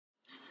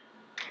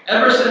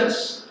Ever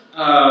since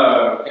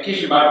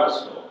Vacation Bible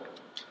School,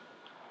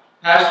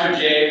 Pastor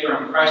Jay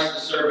from Christ the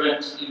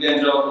Servant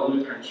Evangelical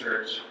Lutheran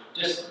Church,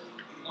 just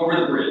over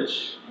the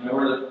bridge,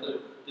 over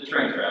the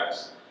train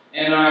tracks,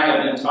 and I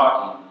have been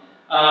talking.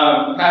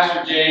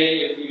 Pastor Jay,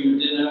 if you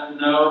didn't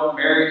know,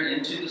 married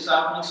into the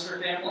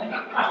Southminster family.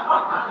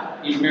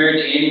 He's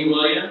married to Annie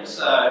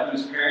Williams,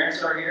 whose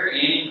parents are here.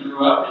 Annie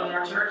grew up in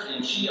our church,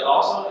 and she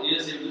also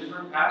is a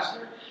Lutheran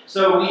pastor.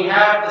 So we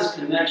have this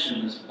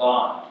connection, this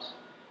bond.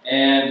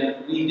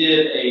 And we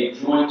did a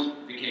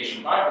joint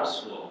Vacation Bible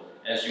School,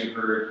 as you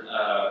heard,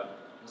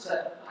 was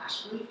that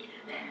last week?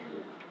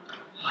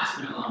 Oh, it's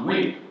been a long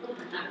week.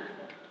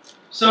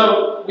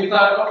 So we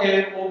thought,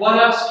 okay, well, what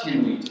else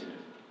can we do?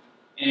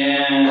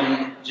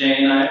 And Jay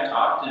and I have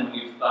talked, and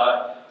we've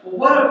thought, well,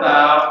 what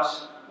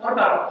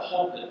about a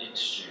pulpit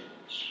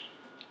exchange?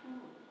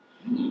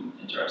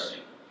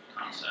 Interesting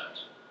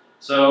concept.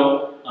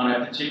 So on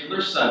a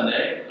particular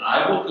Sunday,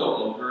 I will go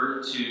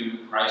over to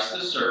Christ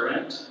the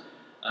Servant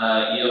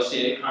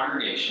ELCA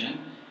congregation,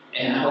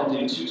 and I'll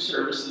do 2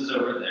 services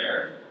over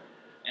there,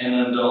 and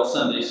an adult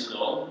Sunday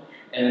school,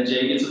 and then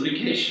Jay gets a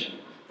vacation.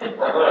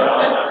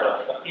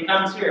 He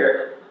comes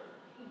here.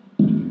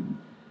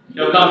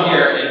 He'll come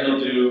here and he'll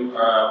do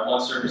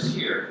 1 service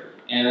here,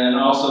 and then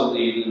also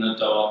lead an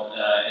adult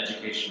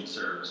education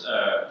service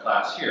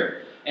class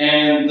here.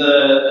 And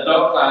the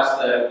adult class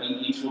that we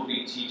each will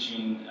be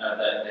teaching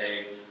that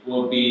day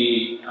will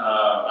be,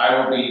 I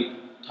will be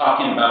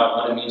talking about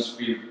what it means to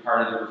be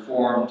part of the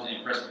Reformed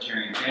and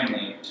Presbyterian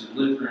family to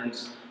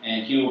Lutherans,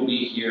 and he will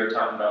be here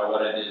talking about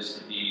what it is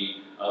to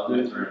be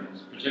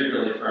Lutherans,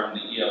 particularly from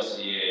the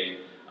ELCA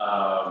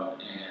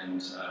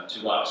and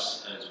to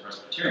us as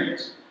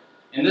Presbyterians.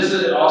 And this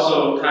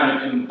also kind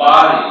of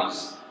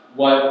embodies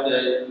what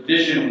the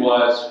vision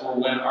was for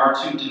when our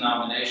 2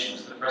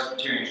 denominations, the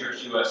Presbyterian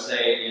Church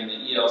USA and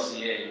the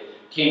ELCA,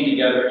 came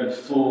together in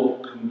full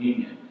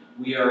communion.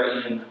 We are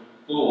in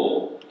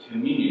full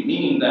communion,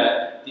 meaning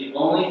that the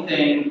only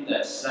thing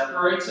that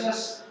separates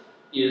us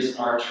is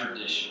our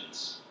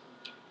traditions.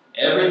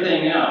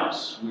 Everything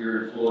else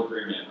we're in full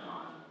agreement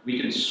on.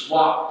 We can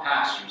swap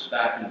pastors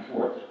back and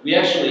forth. We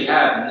actually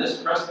have in this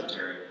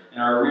presbytery, in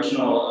our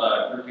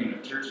original grouping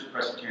of churches,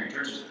 Presbyterian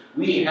churches,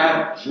 we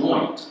have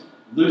joint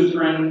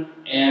Lutheran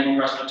and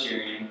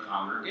Presbyterian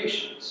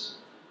congregations.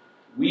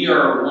 We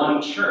are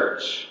one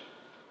church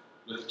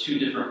with 2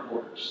 different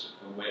orders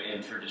of way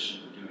and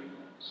traditions of doing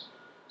things.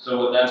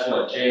 So that's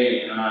what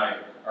Jay and I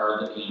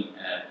are looking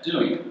at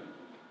doing.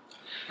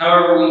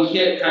 However, we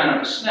hit kind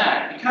of a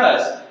snag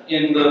because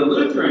in the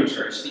Lutheran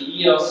Church, the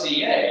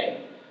ELCA,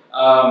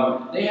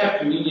 they have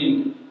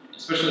communion,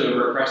 especially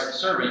over at Christ the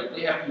Servant,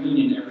 they have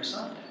communion every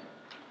Sunday.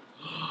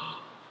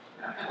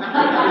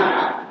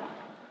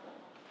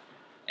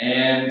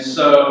 And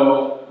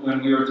so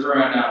when we were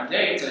throwing out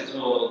dates, I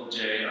told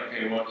Jay,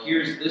 okay, well,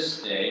 here's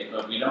this day,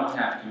 but we don't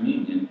have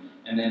communion.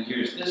 And then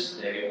here's this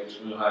day, which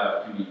we'll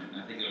have communion.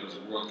 I think it was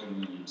World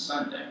Communion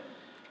Sunday.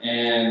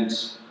 And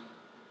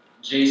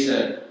Jay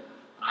said,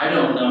 I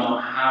don't know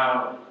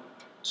how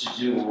to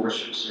do a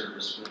worship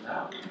service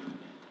without communion.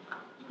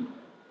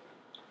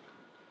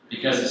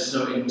 Because it's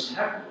so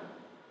integral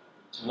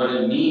to what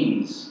it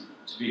means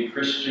to be a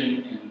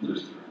Christian and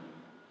Lutheran.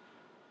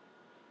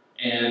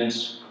 And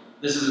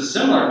this is a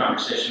similar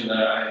conversation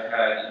that I've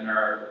had in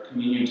our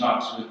communion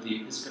talks with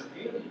the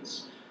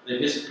Episcopalians. The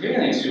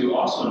Episcopalians who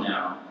also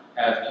now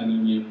have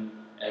communion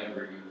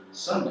every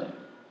Sunday.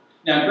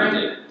 Now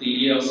granted,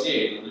 the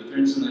ELCA, the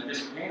Lutherans and the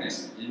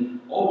Episcopalians,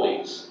 didn't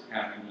always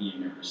have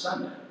communion every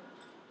Sunday.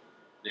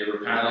 They were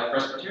kind of like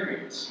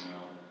Presbyterians,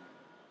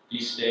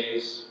 feast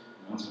days,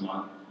 once a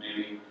month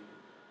maybe.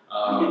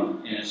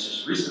 And it's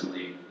just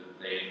recently that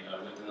they,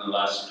 within the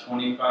last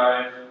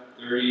 25,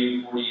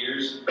 30, 40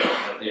 years,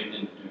 that they've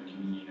been doing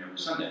communion every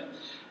Sunday.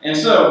 And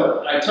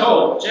so I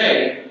told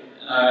Jay,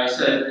 I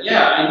said,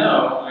 yeah, I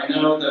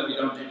know that we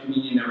don't do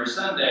communion every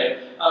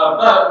Sunday,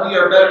 but we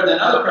are better than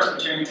other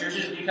Presbyterian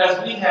churches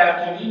because we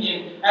have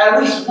communion at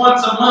least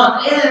once a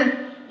month,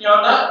 and,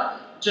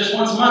 not just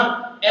once a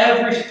month,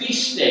 every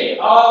feast day,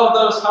 all of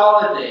those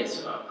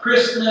holidays,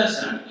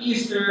 Christmas and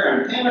Easter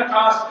and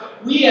Pentecost.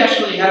 We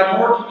actually have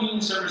more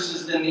communion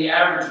services than the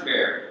average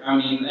bear.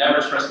 The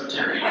average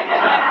Presbyterian.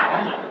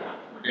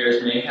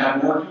 Bears may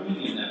have more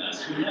communion than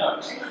us, who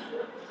knows?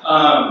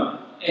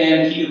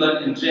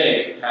 And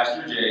Jay,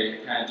 Pastor Jay,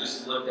 kind of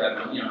just looked at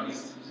me,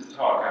 he's a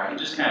tall guy, he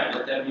just kind of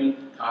looked at me,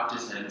 cocked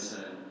his head and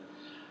said,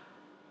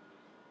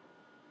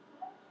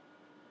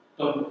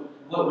 but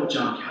what would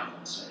John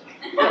Calvin say?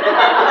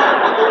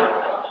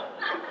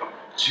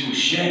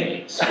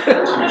 Touché,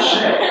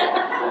 touché.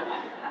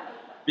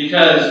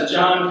 Because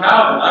John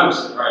Calvin, I was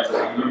surprised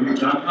that you knew who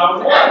John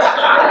Calvin was.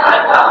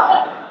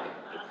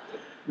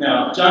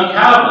 Now, John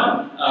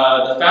Calvin,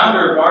 the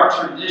founder of our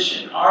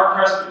tradition, our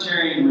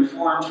Presbyterian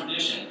Reformed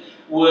tradition,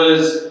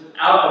 was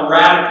a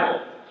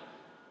radical.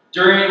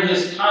 During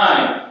his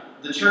time,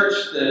 the church,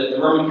 the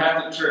Roman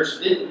Catholic Church,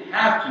 didn't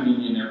have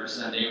communion every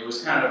Sunday. It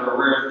was kind of a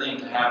rare thing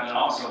to happen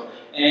also.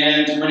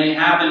 And when it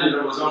happened,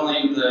 it was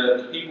only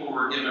the people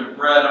were given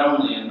bread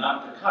only and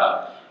not the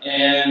cup.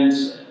 And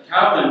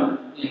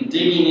Calvin, in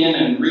digging in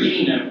and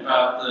reading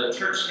about the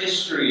church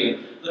history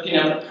and looking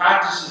at the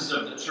practices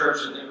of the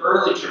church, of the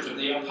early church, of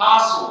the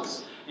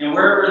apostles, and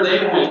wherever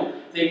they went,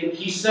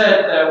 he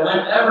said that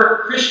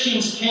whenever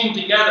Christians came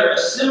together,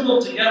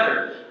 assembled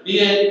together, be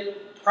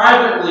it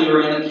privately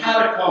or in the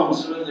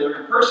catacombs when they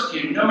were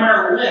persecuted, no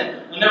matter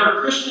when,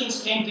 whenever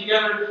Christians came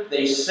together,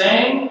 they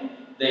sang,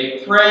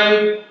 they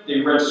prayed,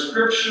 they read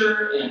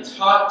Scripture and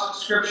taught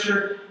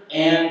Scripture,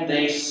 and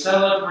they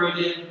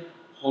celebrated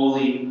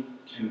Holy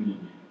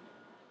Communion.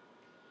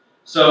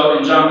 So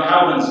in John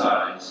Calvin's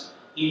eyes,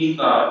 he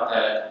thought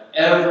that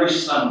every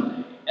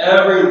Sunday,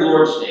 every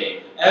Lord's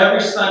Day,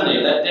 every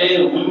Sunday, that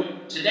day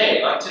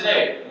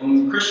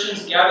when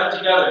Christians gather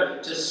together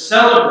to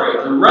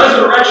celebrate the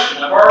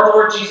resurrection of our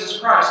Lord Jesus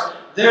Christ,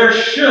 there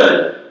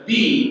should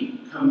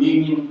be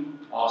communion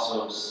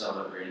also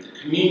celebrated. The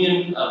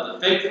communion of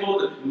the faithful,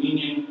 the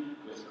communion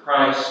with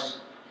Christ,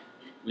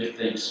 with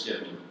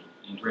thanksgiving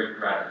and great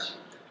gratitude.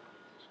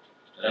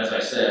 But as I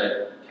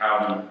said,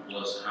 Calvin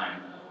was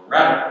kind of a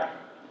radical.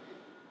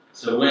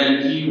 So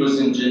when he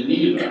was in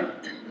Geneva,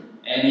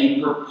 and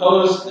he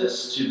proposed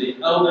this to the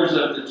elders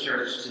of the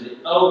church, to the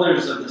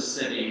elders of the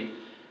city,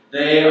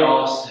 they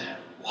all said,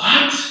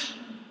 "What?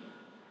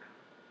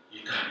 You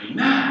got me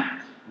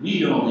mad.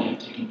 We only have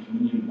taken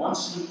communion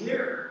once a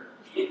year.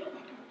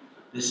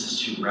 This is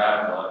too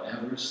radical.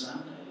 Every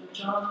Sunday,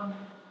 John?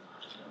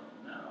 I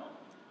don't know."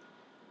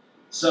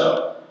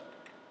 So,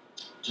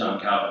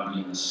 John Calvin,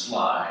 being the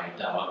sly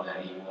dog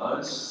that he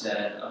was,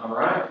 said, "All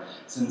right,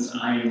 since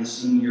I am the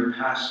senior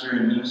pastor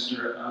and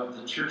minister of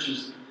the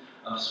churches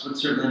of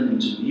Switzerland and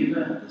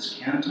Geneva, this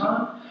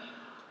canton,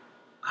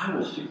 I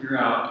will figure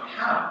out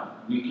how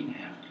we can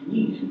have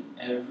communion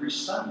every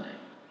Sunday."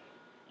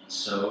 And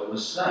so it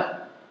was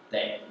said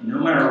that no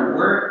matter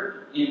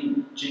where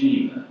in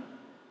Geneva,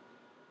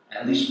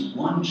 at least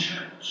one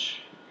church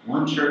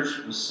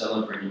was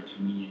celebrating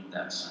communion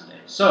that Sunday.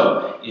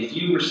 So, if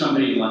you were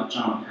somebody like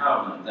John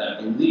Calvin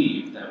that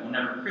believed that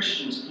whenever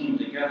Christians came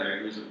together,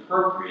 it was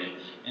appropriate,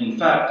 in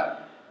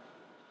fact,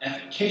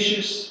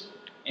 efficacious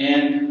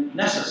and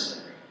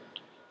necessary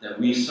that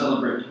we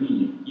celebrate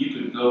communion, you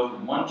could go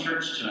from one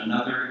church to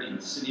another in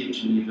the city of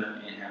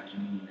Geneva and have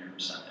communion every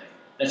Sunday.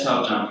 That's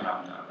how John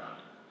Calvin got around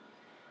it.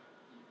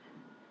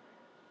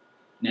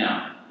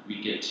 Now,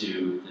 we get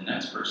to the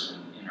next person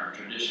in our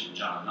tradition,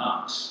 John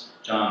Knox.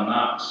 John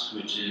Knox,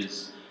 which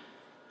is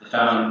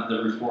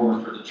the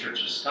reformer for the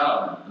Church of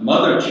Scotland, the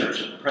mother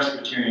church of the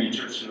Presbyterian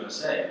Church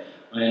USA.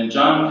 When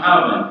John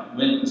Calvin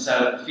went and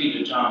sat at the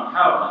feet of John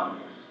Calvin,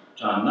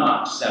 John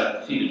Knox sat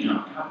at the feet of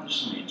John Calvin. There's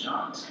so many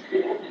Johns.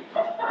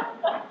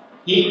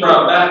 He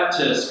brought back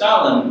to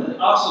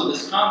Scotland also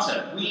this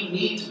concept. We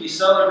need to be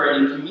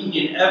celebrating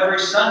communion every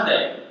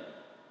Sunday.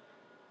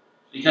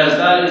 Because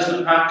that is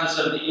the practice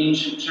of the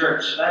ancient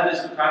church. That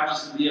is the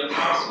practice of the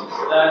apostles.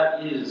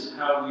 That is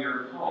how we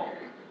are called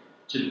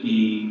to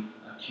be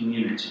a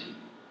community.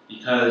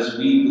 Because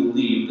we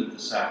believe that the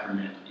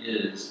sacrament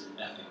is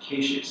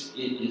efficacious.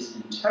 It is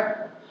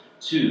integral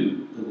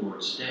to the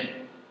Lord's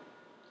Day.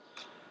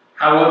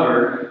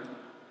 However,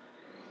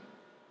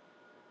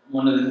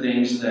 one of the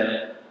things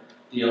that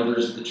the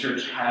elders of the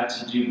church had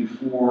to do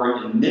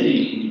before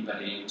admitting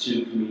anybody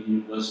to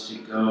communion was to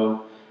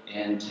go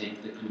and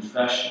take the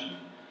confession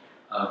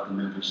of the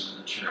members of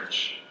the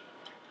church.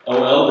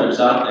 Oh, elders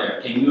out there,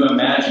 can you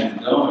imagine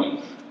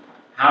going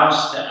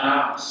house to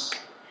house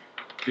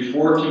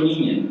before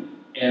communion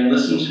and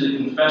listen to the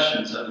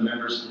confessions of the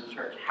members of the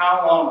church?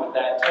 How long would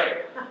that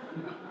take?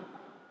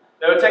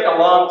 That would take a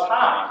long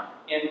time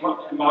in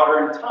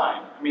modern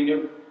time. I mean,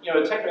 it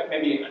would take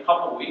maybe a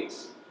couple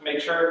weeks to make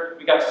sure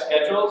we got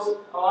schedules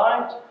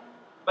aligned.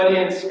 But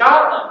in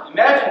Scotland,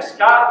 imagine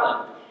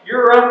Scotland,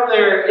 you're up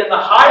there in the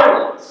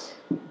Highlands.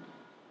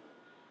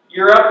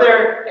 You're up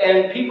there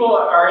and people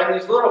are in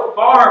these little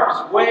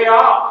farms way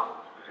off.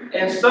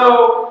 And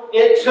so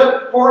it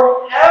took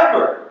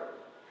forever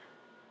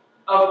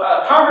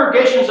of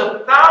congregations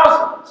of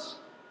thousands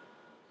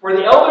for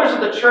the elders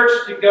of the church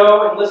to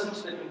go and listen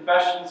to the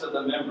confessions of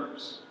the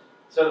members.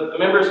 So that the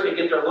members could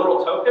get their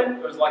little token.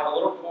 It was like a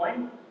little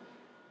coin,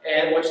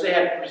 and which they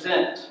had to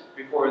present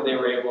before they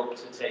were able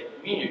to take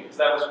communion. Because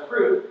that was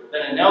proof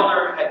that an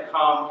elder had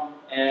come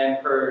and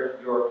heard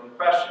your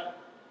confession.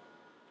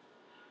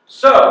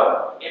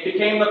 So, it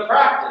became the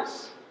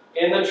practice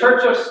in the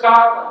Church of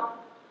Scotland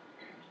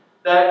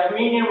that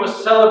communion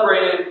was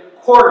celebrated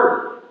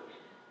quarterly,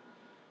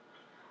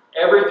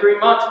 every 3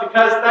 months,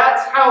 because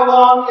that's how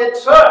long it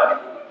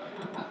took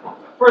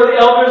for the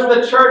elders of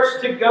the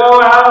church to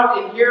go out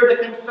and hear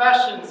the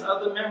confessions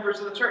of the members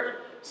of the church.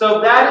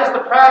 So that is the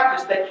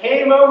practice that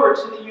came over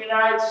to the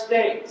United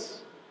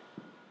States.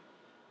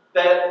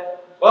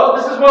 That, well,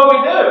 this is what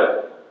we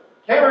do.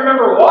 Can't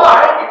remember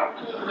why.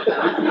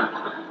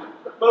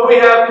 But we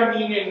have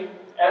communion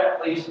at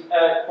least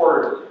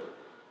quarterly.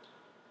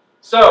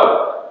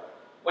 So,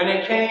 when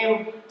it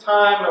came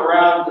time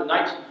around the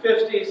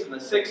 1950s and the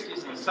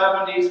 60s and the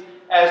 70s,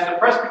 as the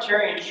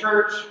Presbyterian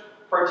Church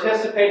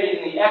participated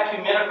in the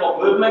ecumenical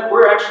movement,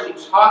 we're actually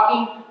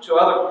talking to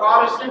other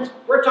Protestants,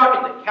 we're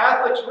talking to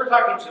Catholics, we're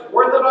talking to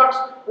Orthodox,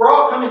 we're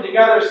all coming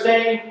together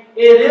saying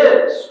it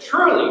is,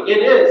 truly, it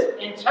is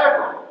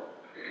integral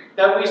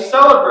that we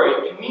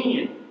celebrate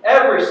communion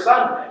every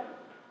Sunday.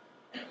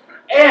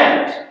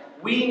 And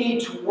we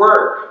need to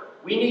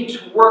work. We need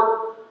to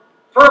work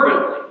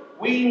fervently.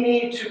 We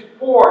need to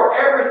pour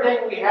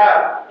everything we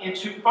have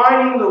into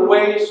finding the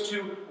ways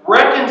to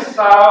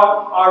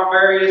reconcile our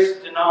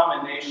various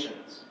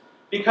denominations.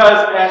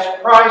 Because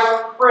as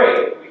Christ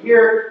prayed, we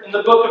hear in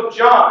the book of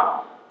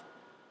John,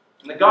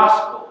 in the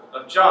Gospel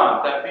of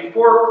John, that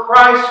before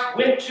Christ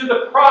went to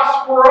the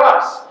cross for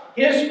us,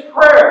 His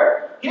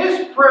prayer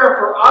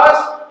for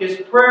us, His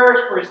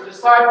prayer for His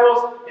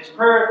disciples, His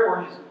prayer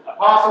for His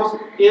apostles,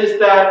 is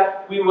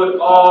that we would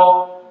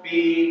all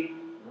be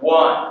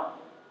one.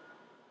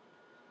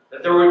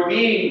 That there would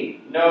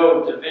be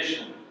no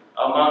division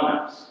among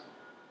us.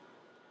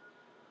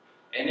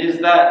 And is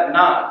that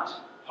not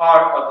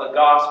part of the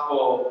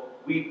gospel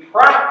we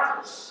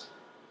practice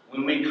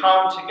when we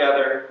come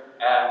together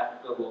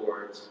at the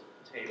Lord's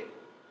table?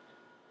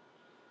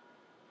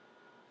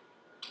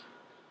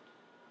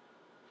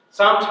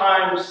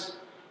 Sometimes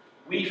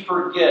we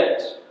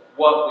forget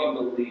what we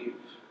believe.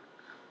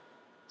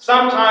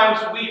 Sometimes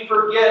we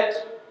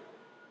forget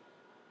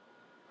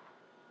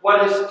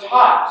what is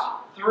taught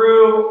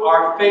through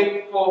our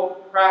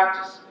faithful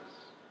practices.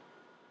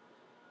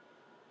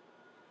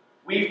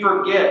 We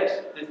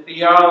forget the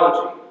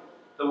theology,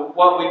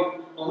 what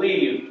we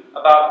believe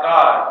about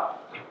God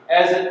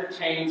as it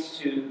pertains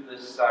to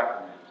this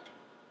sacrament.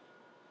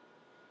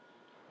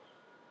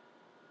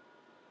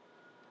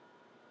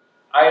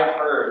 I have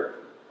heard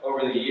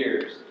over the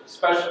years,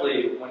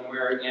 especially when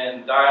we're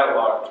in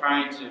dialogue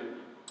trying to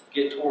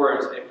get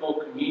towards a full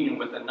communion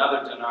with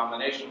another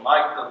denomination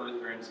like the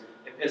Lutherans,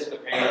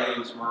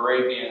 Episcopalians,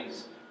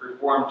 Moravians,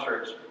 Reformed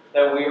Church,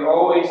 that we are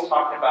always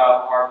talking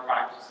about our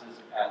practices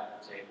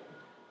at the table.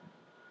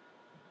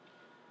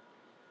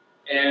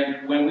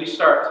 And when we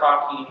start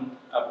talking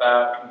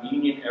about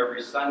communion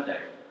every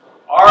Sunday,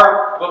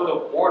 our book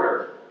of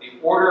order, the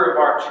order of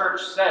our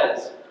church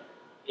says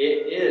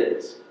it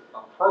is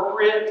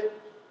appropriate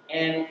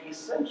and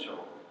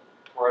essential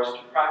for us to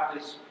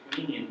practice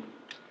communion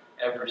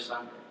every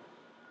Sunday.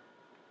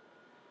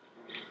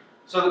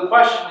 So the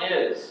question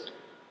is,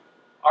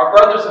 our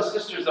brothers and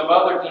sisters of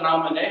other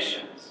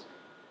denominations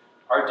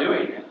are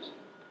doing it.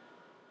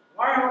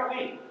 Why aren't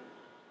we?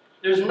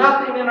 There's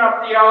nothing in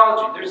our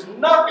theology. There's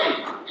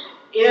nothing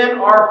in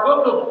our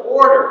book of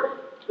order.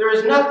 There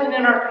is nothing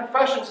in our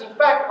confessions. In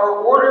fact, our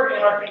order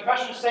and our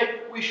confessions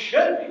say we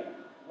should be.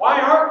 Why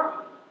aren't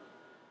we?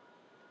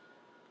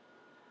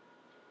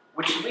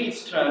 Which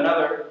leads to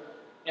another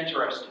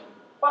interesting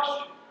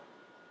question.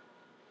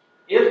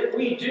 If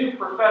we do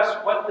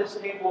profess what this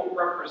table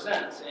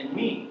represents and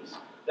means,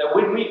 that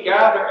when we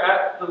gather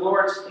at the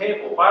Lord's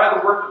table, by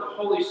the work of the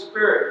Holy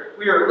Spirit,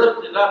 we are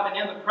lifted up and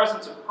in the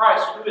presence of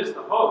Christ, who is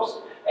the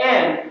host.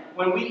 And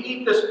when we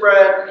eat this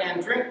bread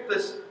and drink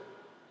this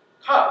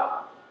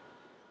cup,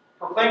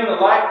 proclaiming the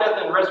life, death,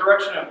 and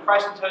resurrection of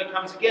Christ until He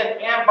comes again,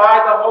 and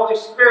by the Holy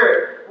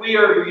Spirit, we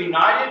are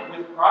united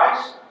with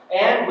Christ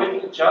and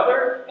with each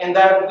other, and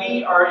that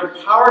we are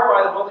empowered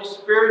by the Holy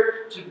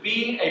Spirit to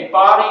be a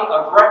body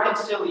of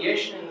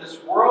reconciliation in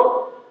this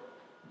world.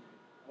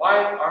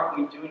 Why aren't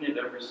we doing it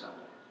every Sunday?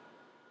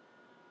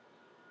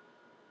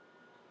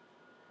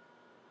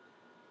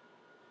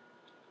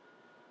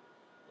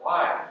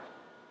 Why?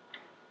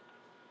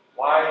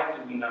 Why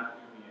do we not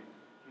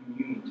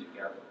commune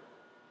together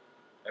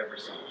every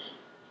Sunday?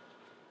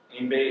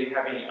 Anybody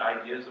have any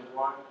ideas of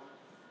why?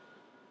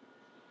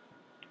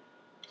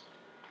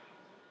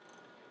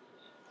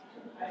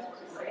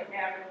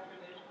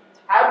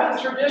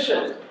 Habit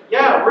tradition.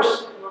 Yeah,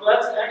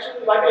 that's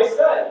actually, like I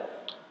said,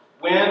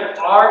 when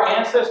our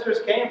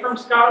ancestors came from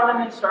Scotland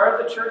and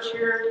started the church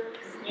here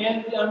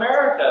in the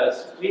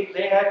Americas,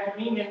 they had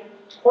communion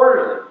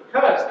quarterly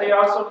because they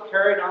also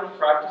carried on the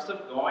practice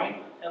of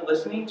going and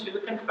listening to the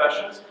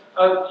confessions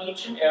of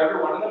each and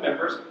every one of the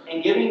members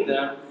and giving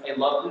them a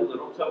lovely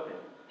little token,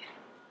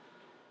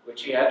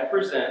 which he had to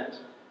present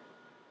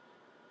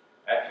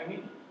at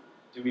communion.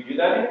 Do we do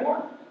that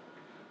anymore?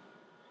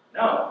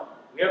 No.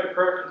 We have a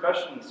prayer,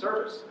 confession, and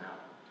service now.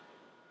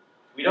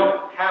 We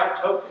don't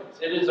have tokens.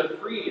 It is a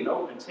free and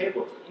open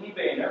table to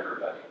anybody and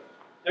everybody.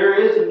 There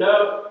is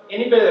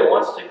anybody that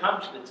wants to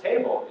come to the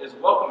table is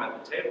welcome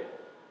at the table.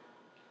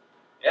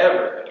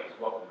 Everybody is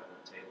welcome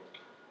at the table.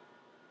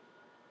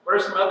 What are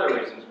some other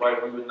reasons why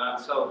we would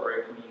not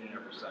celebrate communion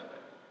every Sunday?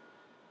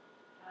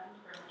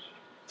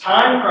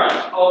 Time crunch.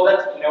 Oh,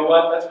 you know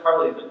what? That's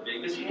probably the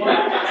biggest one.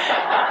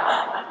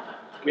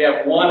 We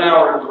have 1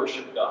 hour to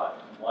worship God.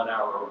 1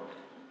 hour only.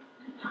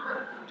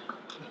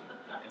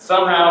 And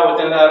somehow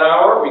within that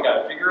hour, we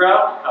got to figure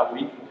out how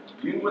we can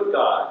commune with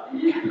God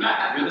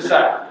through the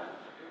sacrament.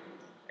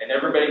 And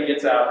everybody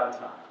gets out in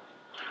time.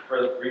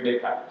 For the 3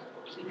 big Packers, of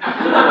course.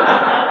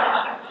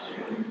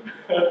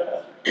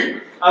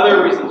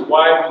 Other reasons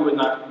why we would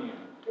not commune.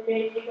 We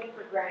may take it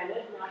for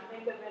granted, not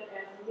think of it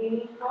as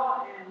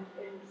meaningful, and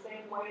in the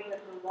same way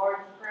that the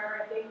Lord's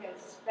Prayer, I think,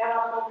 has sped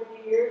up over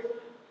the years,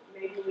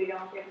 maybe we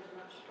don't give as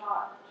much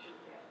thought to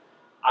it.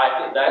 I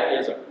think that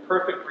is a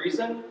perfect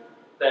reason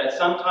that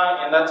sometimes,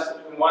 and that's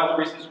one of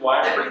the reasons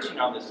why I'm preaching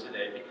on this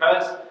today,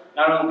 because,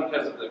 not only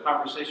because of the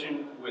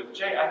conversation with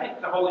Jay, I think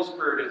the Holy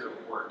Spirit is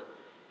at work.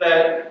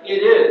 That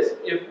it is,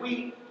 if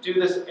we do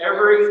this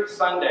every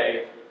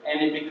Sunday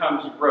and it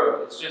becomes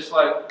rote, it's just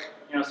like,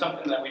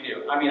 something that we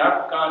do. I mean,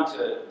 I've gone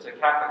to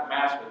Catholic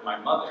Mass with my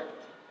mother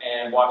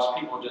and watched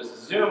people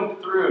just zoom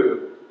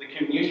through the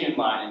communion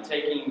line and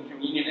taking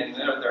communion, and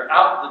they're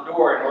out the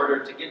door in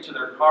order to get to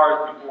their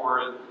cars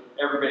before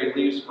everybody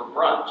leaves for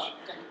brunch.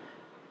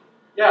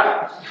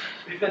 Yeah,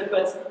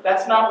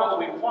 that's not what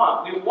we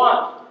want. We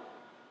want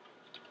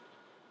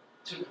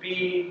to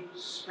be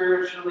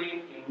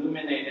spiritually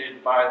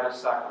illuminated by the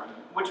sacrament,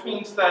 which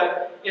means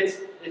that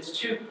it's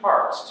 2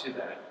 parts to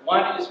that.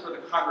 One is for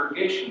the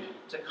congregation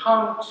to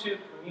come to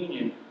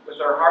communion with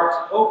our hearts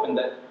open,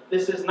 that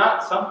this is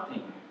not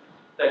something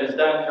that is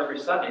done every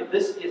Sunday.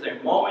 This is a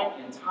moment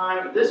in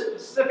time, this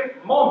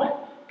specific moment,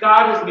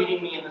 God is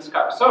meeting me in this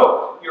cup.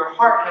 So your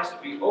heart has to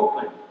be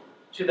open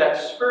to that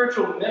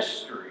spiritual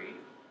mystery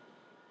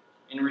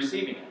in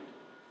receiving it.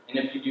 And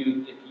if you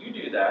do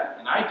that,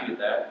 and I do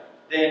that,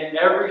 then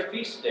every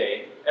feast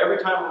day, every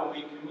time when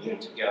we commune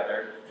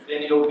together,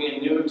 then it will be a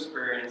new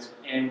experience,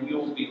 and we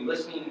will be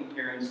listening and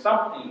hearing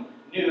something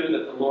new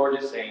that the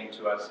Lord is saying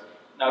to us,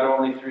 not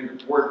only through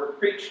the word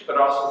preached, but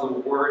also the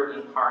word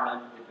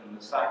incarnate within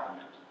the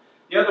sacrament.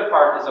 The other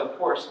part is, of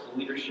course, the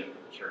leadership of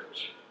the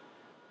church.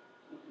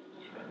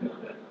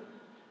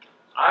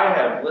 I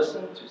have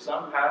listened to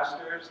some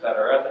pastors that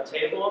are at the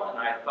table, and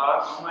I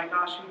thought, oh my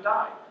gosh, you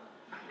died.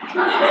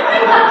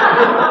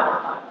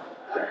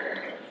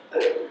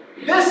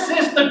 This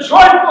is the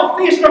joyful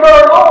feast of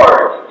our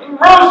Lord. He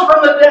rose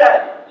from the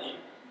dead.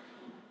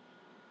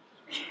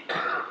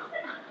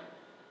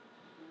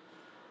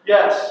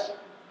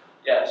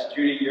 Yes,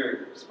 Judy,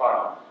 you're spot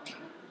on.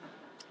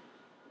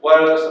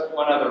 What was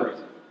one other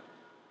reason?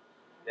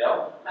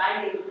 Dale?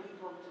 Finding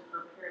people to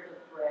prepare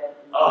the bread.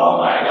 Oh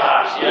my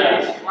gosh,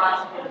 yes.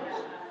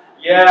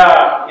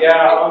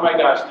 Yeah, oh my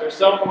gosh. There's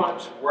so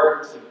much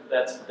work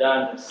that's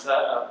done to set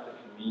up the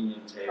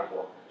communion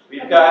table.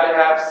 We've got to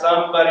have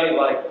somebody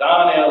like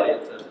Don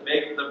Elliott to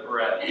bake the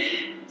bread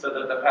so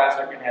that the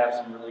pastor can have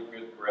some really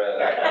good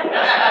bread.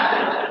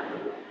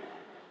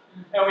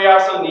 And we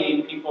also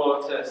need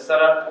people to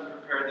set up and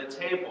prepare the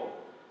table,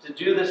 to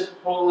do this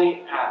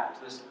holy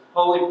act, this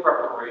holy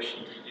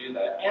preparation to do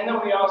that. And then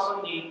we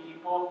also need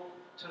people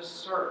to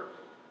serve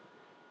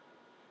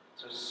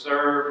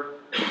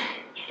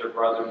their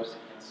brothers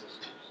and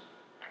sisters.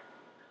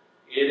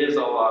 It is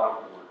a lot of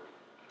work.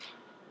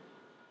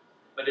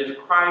 But if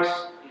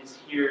Christ is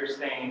here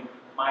saying,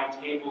 my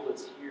table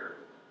is here,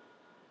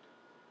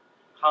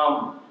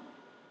 come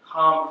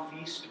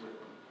feast with me,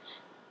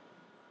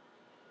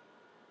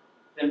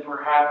 then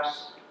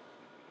perhaps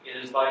it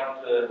is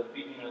like the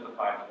feeding of the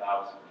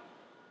 5,000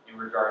 in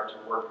regard to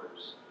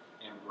workers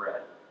and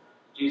bread.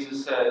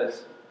 Jesus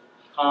says,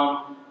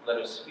 come, let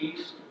us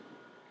feast.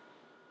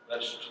 Let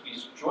us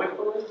feast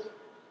joyfully.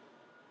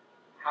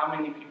 How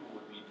many people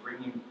would be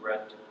bringing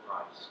bread to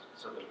Christ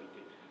so that we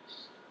could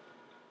feast?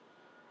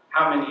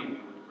 How many of you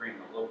would bring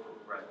a loaf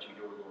of bread to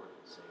your Lord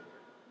and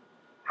Savior?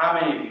 How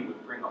many of you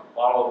would bring a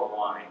bottle of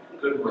wine, a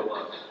good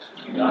Merlot,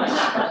 to you guys?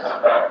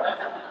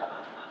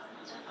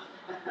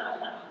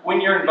 When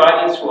you're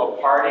invited to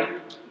a party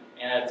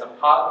and it's a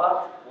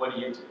potluck, what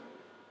do?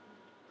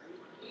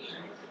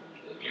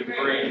 You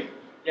bring.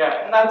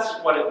 Yeah, and that's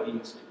what it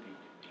means to be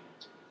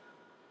community.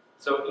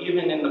 So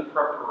even in the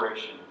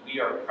preparation, we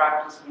are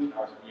practicing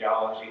our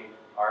theology,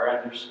 our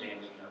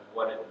understanding of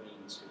what it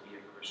means to be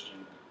a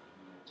Christian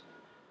community.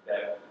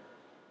 That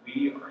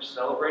we are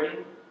celebrating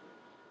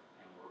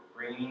and we're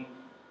bringing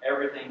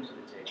everything to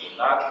the table.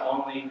 Not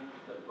only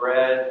the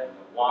bread and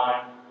the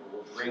wine, but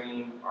we're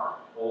bringing our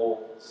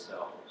whole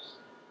selves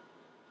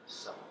to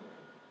celebrate.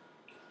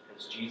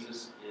 Because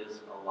Jesus is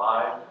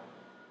alive.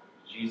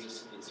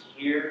 Jesus is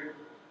here.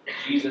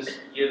 Jesus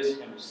gives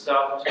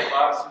himself to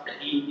us.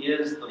 He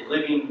is the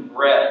living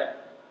bread.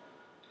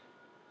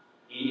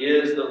 He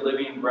is the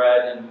living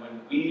bread, and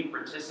when we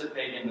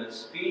participate in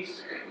this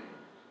feast,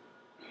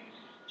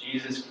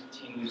 Jesus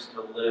continues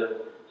to live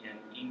in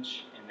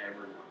each and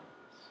every one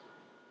of us.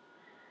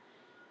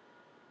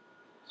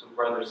 So,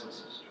 brothers and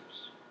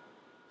sisters,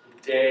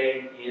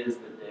 today is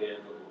the day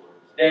of the Lord.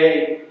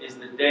 Today is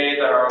the day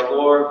that our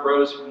Lord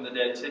rose from the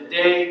dead.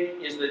 Today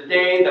is the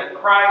day that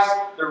Christ,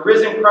 the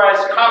risen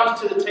Christ, comes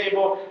to the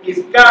table.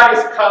 He's got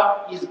his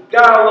cup. He's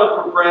got a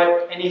loaf of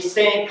bread. And he's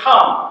saying,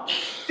 come,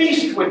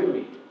 feast with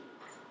me.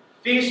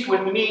 Feast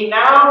with me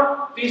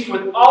now. Feast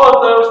with all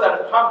of those that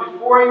have come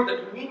before you,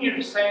 the communion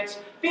of saints.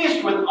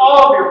 Feast with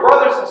all of your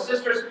brothers and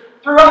sisters.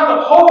 throughout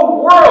the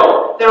whole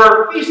world that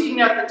are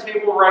feasting at the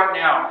table right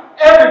now.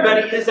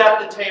 Everybody is at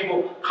the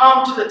table.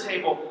 Come to the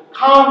table.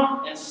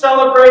 Come and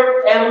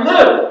celebrate and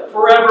live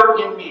forever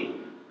in me.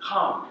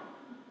 Come.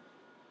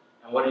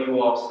 And what do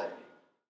you all say?